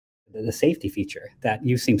the safety feature that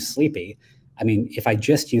you seem sleepy. I mean, if I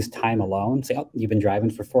just use time alone, say, oh, you've been driving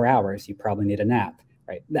for 4 hours, you probably need a nap,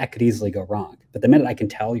 right? That could easily go wrong. But the minute I can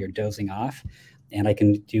tell you're dozing off and I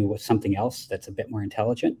can do something else that's a bit more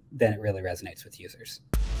intelligent, then it really resonates with users.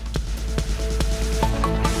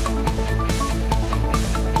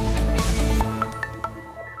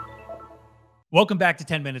 Welcome back to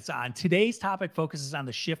 10 Minutes On. Today's topic focuses on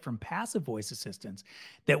the shift from passive voice assistants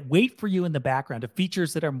that wait for you in the background to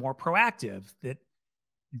features that are more proactive, that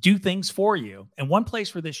do things for you. And one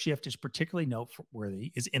place where this shift is particularly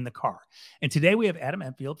noteworthy is in the car. And today we have Adam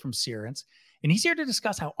Emfield from Cerence, and he's here to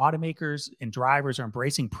discuss how automakers and drivers are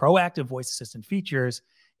embracing proactive voice assistant features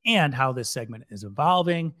and how this segment is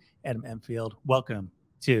evolving. Adam Emfield, welcome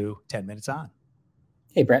to 10 Minutes On.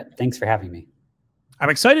 Hey, Brett, thanks for having me. I'm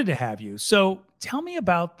excited to have you. So tell me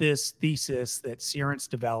about this thesis that Cerence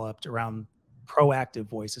developed around proactive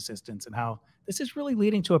voice assistants and how this is really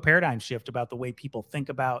leading to a paradigm shift about the way people think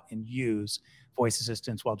about and use voice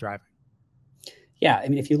assistants while driving. Yeah, I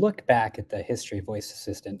mean, if you look back at the history of voice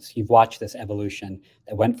assistants, you've watched this evolution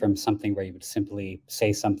that went from something where you would simply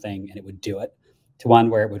say something and it would do it, to one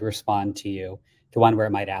where it would respond to you, to one where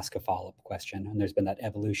it might ask a follow-up question. And there's been that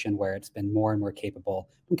evolution where it's been more and more capable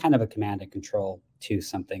from kind of a command and control to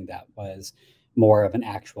something that was more of an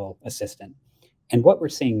actual assistant. And what we're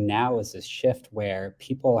seeing now is this shift where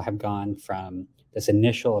people have gone from this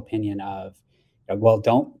initial opinion of, well,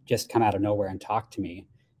 don't just come out of nowhere and talk to me,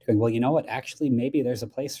 to going, well, you know what, actually, maybe there's a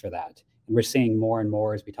place for that. And we're seeing more and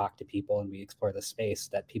more as we talk to people and we explore the space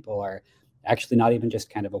that people are actually not even just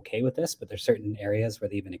kind of okay with this, but there's certain areas where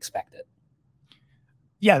they even expect it.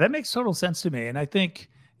 Yeah, that makes total sense to me. And I think,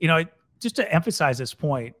 just to emphasize this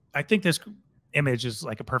point, I think this image is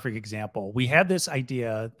like a perfect example. We had this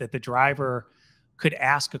idea that the driver could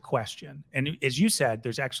ask a question. And as you said,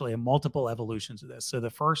 there's actually multiple evolutions of this. So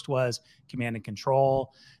the first was command and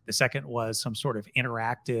control. The second was some sort of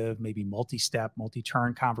interactive, maybe multi-step,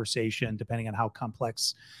 multi-turn conversation, depending on how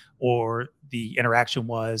complex or the interaction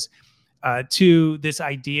was, to this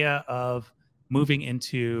idea of moving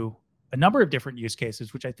into a number of different use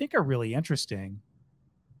cases, which I think are really interesting,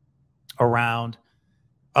 around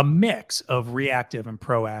a mix of reactive and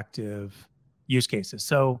proactive use cases.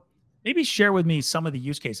 So maybe share with me some of the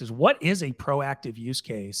use cases. What is a proactive use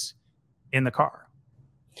case in the car?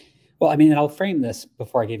 Well, I mean, I'll frame this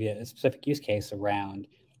before I give you a specific use case around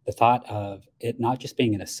the thought of it not just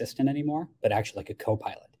being an assistant anymore, but actually like a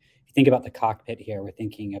co-pilot. If you think about the cockpit here, we're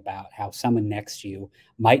thinking about how someone next to you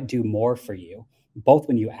might do more for you, both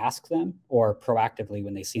when you ask them or proactively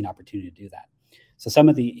when they see an opportunity to do that. So some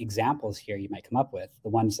of the examples here you might come up with, the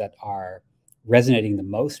ones that are resonating the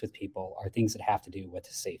most with people, are things that have to do with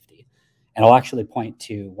safety. And I'll actually point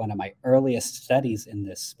to one of my earliest studies in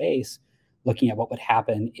this space, looking at what would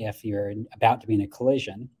happen if you're about to be in a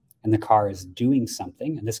collision and the car is doing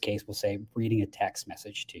something. In this case, we'll say reading a text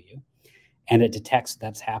message to you, and it detects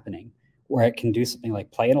that's happening, where it can do something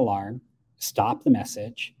like play an alarm, stop the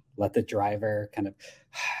message, let the driver kind of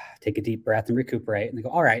take a deep breath and recuperate, and they go,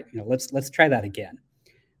 all right, let's try that again.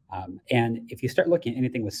 And if you start looking at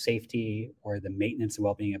anything with safety or the maintenance and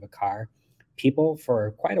well-being of a car, people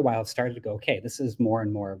for quite a while have started to go, okay, this is more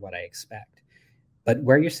and more of what I expect. But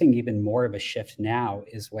where you're seeing even more of a shift now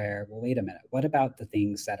is where, well, wait a minute, what about the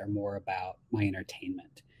things that are more about my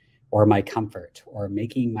entertainment or my comfort or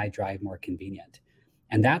making my drive more convenient?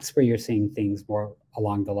 And that's where you're seeing things more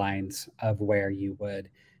along the lines of where you would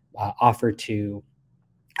offer to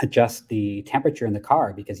adjust the temperature in the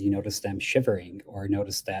car because you notice them shivering, or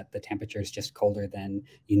notice that the temperature is just colder than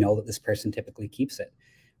you know that this person typically keeps it.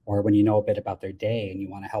 Or when you know a bit about their day and you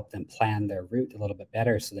want to help them plan their route a little bit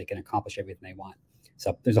better so they can accomplish everything they want.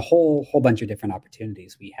 So there's a whole bunch of different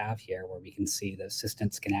opportunities we have here where we can see the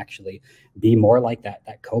assistants can actually be more like that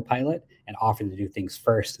co-pilot and offer to do things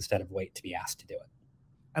first instead of wait to be asked to do it.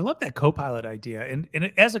 I love that co-pilot idea. And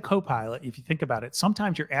as a co-pilot, if you think about it,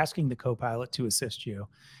 sometimes you're asking the co-pilot to assist you.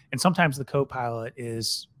 And sometimes the co-pilot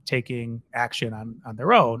is taking action on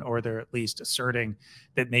their own, or they're at least asserting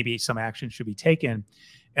that maybe some action should be taken.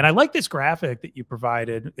 And I like this graphic that you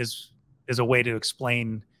provided as a way to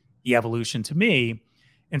explain the evolution to me.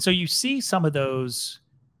 And so you see some of those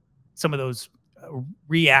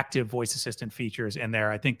reactive voice assistant features in there.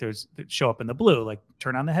 I think that show up in the blue, like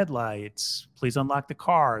turn on the headlights, please unlock the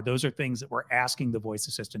car. Those are things that we're asking the voice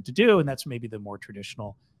assistant to do. And that's maybe the more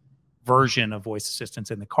traditional version of voice assistants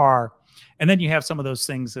in the car. And then you have some of those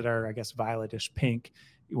things that are, I guess, violetish pink,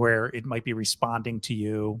 where it might be responding to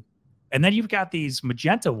you. And then you've got these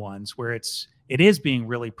magenta ones where it is being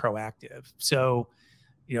really proactive. So,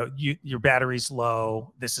 your battery's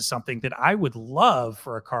low. This is something that I would love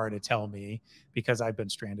for a car to tell me because I've been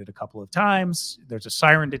stranded a couple of times. There's a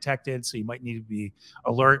siren detected, so you might need to be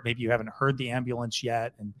alert. Maybe you haven't heard the ambulance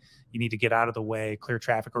yet and you need to get out of the way, clear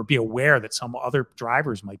traffic, or be aware that some other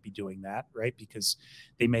drivers might be doing that, right? Because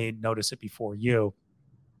they may notice it before you.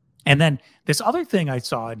 And then this other thing I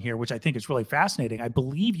saw in here, which I think is really fascinating, I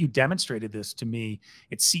believe you demonstrated this to me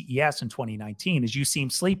at CES in 2019, is you seem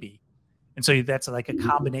sleepy. And so that's like a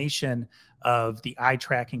combination of the eye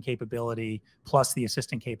tracking capability plus the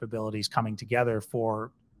assistant capabilities coming together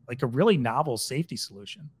for like a really novel safety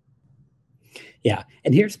solution. Yeah.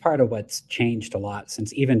 And here's part of what's changed a lot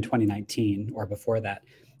since even 2019 or before that.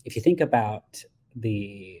 If you think about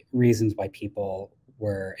the reasons why people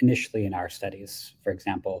were initially in our studies, for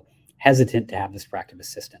example, hesitant to have this proactive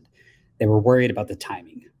assistant, they were worried about the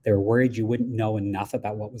timing. They were worried you wouldn't know enough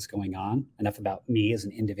about what was going on, enough about me as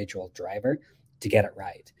an individual driver to get it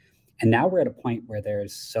right. And now we're at a point where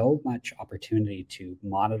there's so much opportunity to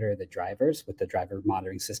monitor the drivers with the driver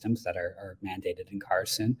monitoring systems that are mandated in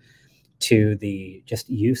cars soon, to the just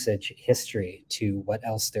usage history, to what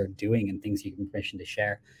else they're doing and things you give permission to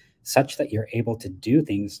share, such that you're able to do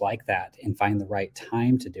things like that and find the right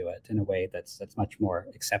time to do it in a way that's much more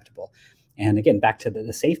acceptable. And again, back to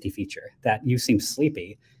the safety feature that you seem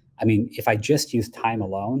sleepy. I mean, if I just use time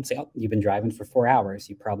alone, say, oh, you've been driving for 4 hours,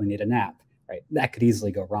 you probably need a nap, right? That could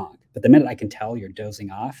easily go wrong. But the minute I can tell you're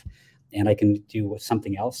dozing off and I can do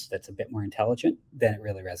something else that's a bit more intelligent, then it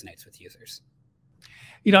really resonates with users.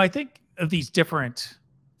 I think of these different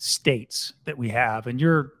states that we have, and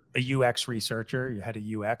you're a UX researcher, you had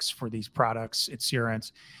a UX for these products at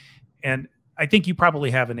Cerence. And I think you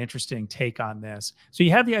probably have an interesting take on this. So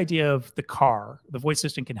you have the idea of the car. The voice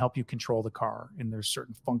assistant can help you control the car, and there's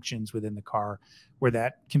certain functions within the car where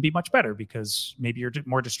that can be much better because maybe you're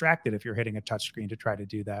more distracted if you're hitting a touchscreen to try to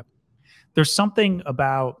do that. There's something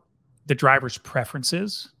about the driver's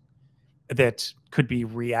preferences that could be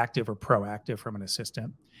reactive or proactive from an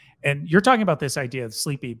assistant. And you're talking about this idea of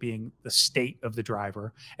sleepy being the state of the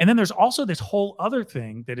driver. And then there's also this whole other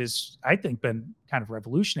thing that is, I think, been kind of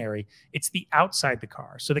revolutionary. It's the outside the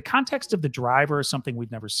car. So the context of the driver is something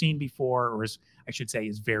we've never seen before, or is, I should say,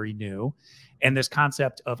 is very new. And this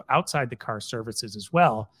concept of outside the car services as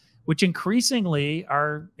well, which increasingly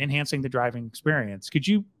are enhancing the driving experience. Could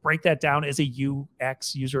you break that down as a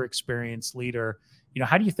UX, user experience leader?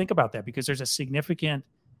 How do you think about that? Because there's a significant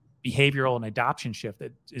behavioral and adoption shift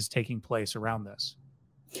that is taking place around this.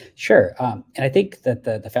 Sure. And I think that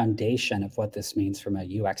the foundation of what this means from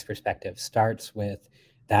a UX perspective starts with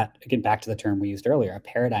that, again, back to the term we used earlier, a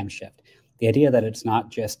paradigm shift. The idea that it's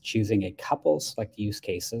not just choosing a couple select use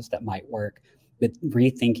cases that might work, but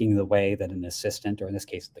rethinking the way that an assistant, or in this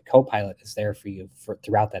case, the co-pilot, is there for you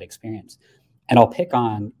throughout that experience. And I'll pick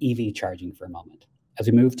on EV charging for a moment. As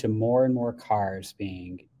we move to more and more cars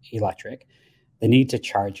being electric, the need to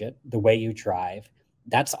charge it, the way you drive,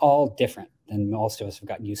 that's all different than most of us have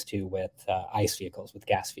gotten used to with ICE vehicles, with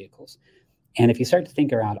gas vehicles. And if you start to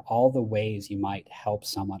think around all the ways you might help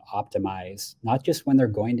someone optimize, not just when they're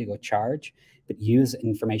going to go charge, but use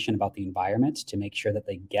information about the environment to make sure that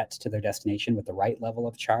they get to their destination with the right level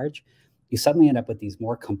of charge, you suddenly end up with these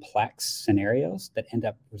more complex scenarios that end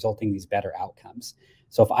up resulting in these better outcomes.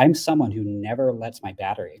 So if I'm someone who never lets my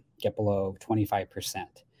battery get below 25%,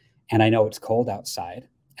 and I know it's cold outside,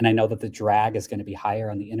 and I know that the drag is going to be higher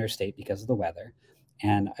on the interstate because of the weather,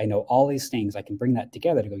 and I know all these things, I can bring that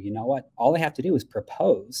together to go, you know what? All I have to do is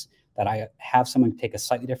propose that I have someone take a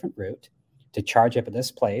slightly different route to charge up at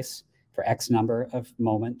this place for X number of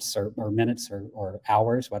moments or minutes or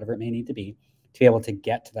hours, whatever it may need to be able to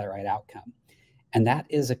get to that right outcome. And that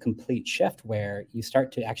is a complete shift where you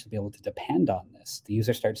start to actually be able to depend on this. The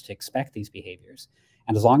user starts to expect these behaviors.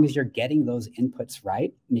 And as long as you're getting those inputs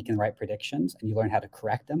right, making the right predictions, and you learn how to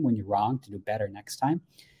correct them when you're wrong to do better next time,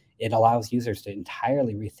 it allows users to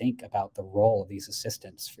entirely rethink about the role of these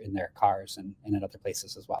assistants in their cars and in other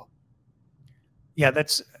places as well. Yeah,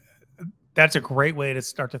 that's a great way to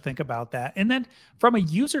start to think about that. And then from a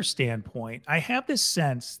user standpoint, I have this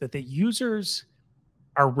sense that the users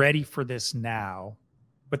are ready for this now,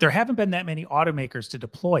 but there haven't been that many automakers to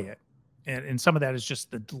deploy it. And some of that is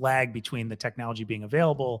just the lag between the technology being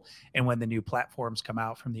available and when the new platforms come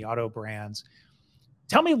out from the auto brands.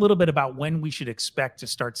 Tell me a little bit about when we should expect to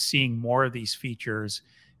start seeing more of these features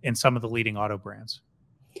in some of the leading auto brands.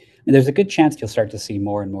 And there's a good chance you'll start to see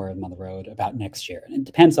more and more of them on the road about next year. And it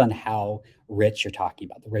depends on how rich you're talking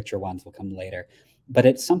about. The richer ones will come later. But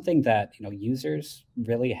it's something that users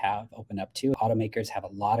really have opened up to. Automakers have a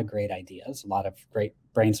lot of great ideas. A lot of great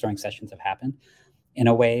brainstorming sessions have happened in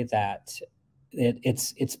a way that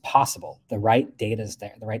it's possible. The right data is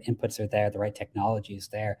there, the right inputs are there, the right technology is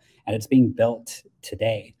there, and it's being built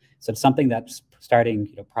today. So it's something that's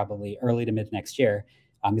starting, probably early to mid next year.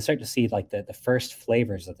 You start to see like the first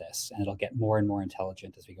flavors of this, and it'll get more and more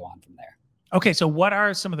intelligent as we go on from there. Okay, so what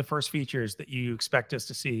are some of the first features that you expect us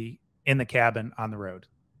to see in the cabin on the road?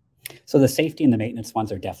 So the safety and the maintenance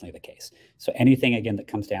ones are definitely the case. So anything again that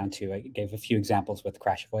comes down to, I gave a few examples with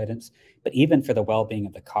crash avoidance, but even for the well-being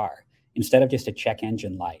of the car, instead of just a check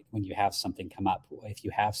engine light when you have something come up, if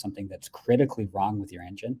you have something that's critically wrong with your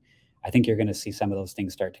engine, I think you're going to see some of those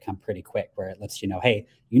things start to come pretty quick, where it lets you know, hey,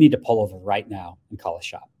 you need to pull over right now and call a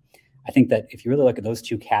shop. I think that if you really look at those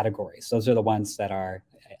two categories, those are the ones that are,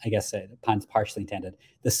 I guess, puns partially intended,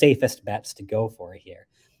 the safest bets to go for here,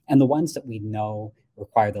 and the ones that we know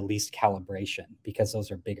require the least calibration, because those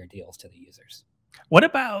are bigger deals to the users. What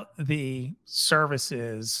about the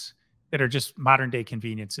services that are just modern day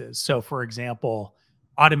conveniences? So, for example,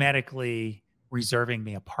 automatically reserving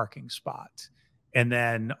me a parking spot, and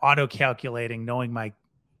then auto calculating, knowing my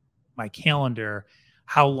calendar,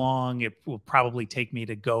 how long it will probably take me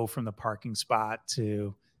to go from the parking spot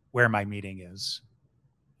to where my meeting is.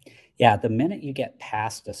 Yeah, the minute you get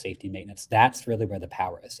past the safety maintenance, that's really where the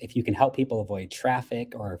power is. If you can help people avoid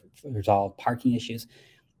traffic or resolve parking issues,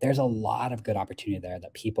 there's a lot of good opportunity there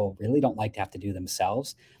that people really don't like to have to do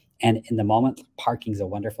themselves. And in the moment, parking is a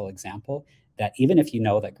wonderful example that even if you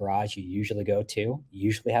know that garage you usually go to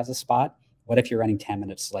usually has a spot, what if you're running 10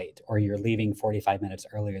 minutes late or you're leaving 45 minutes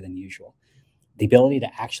earlier than usual? The ability to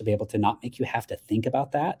actually be able to not make you have to think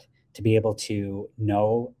about that, to be able to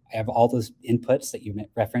know, have all those inputs that you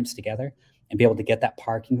referenced together and be able to get that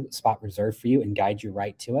parking spot reserved for you and guide you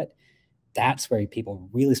right to it. That's where people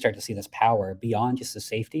really start to see this power beyond just the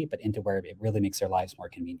safety, but into where it really makes their lives more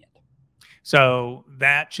convenient. So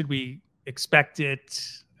that should we expect it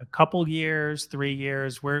a couple years, 3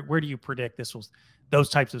 years? Where do you predict this will those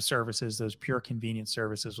types of services, those pure convenience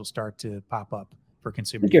services will start to pop up for I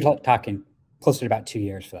consumer think you're use? talking closer to about 2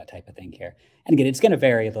 years for that type of thing here. And again, it's going to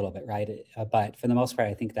vary a little bit, right? But for the most part,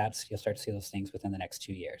 I think that's you'll start to see those things within the next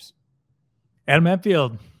 2 years. Adam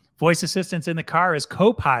Enfield, voice assistants in the car as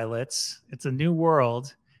co-pilots. It's a new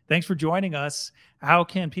world. Thanks for joining us. How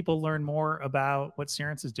can people learn more about what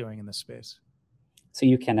Cerence is doing in this space? So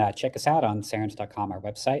you can check us out on Cerence.com, our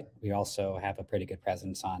website. We also have a pretty good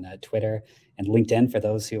presence on Twitter and LinkedIn for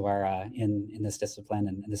those who are in this discipline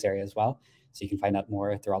and in this area as well. So you can find out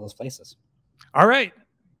more through all those places. All right.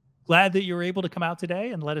 Glad that you were able to come out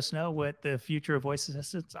today and let us know what the future of voice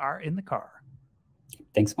assistants are in the car.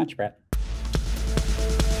 Thanks so much, Brett.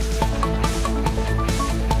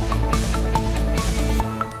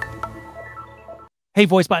 Hey,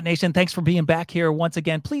 VoiceBot Nation, thanks for being back here once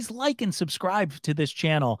again. Please like and subscribe to this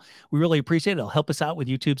channel. We really appreciate it. It'll help us out with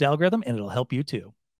YouTube's algorithm, and it'll help you too.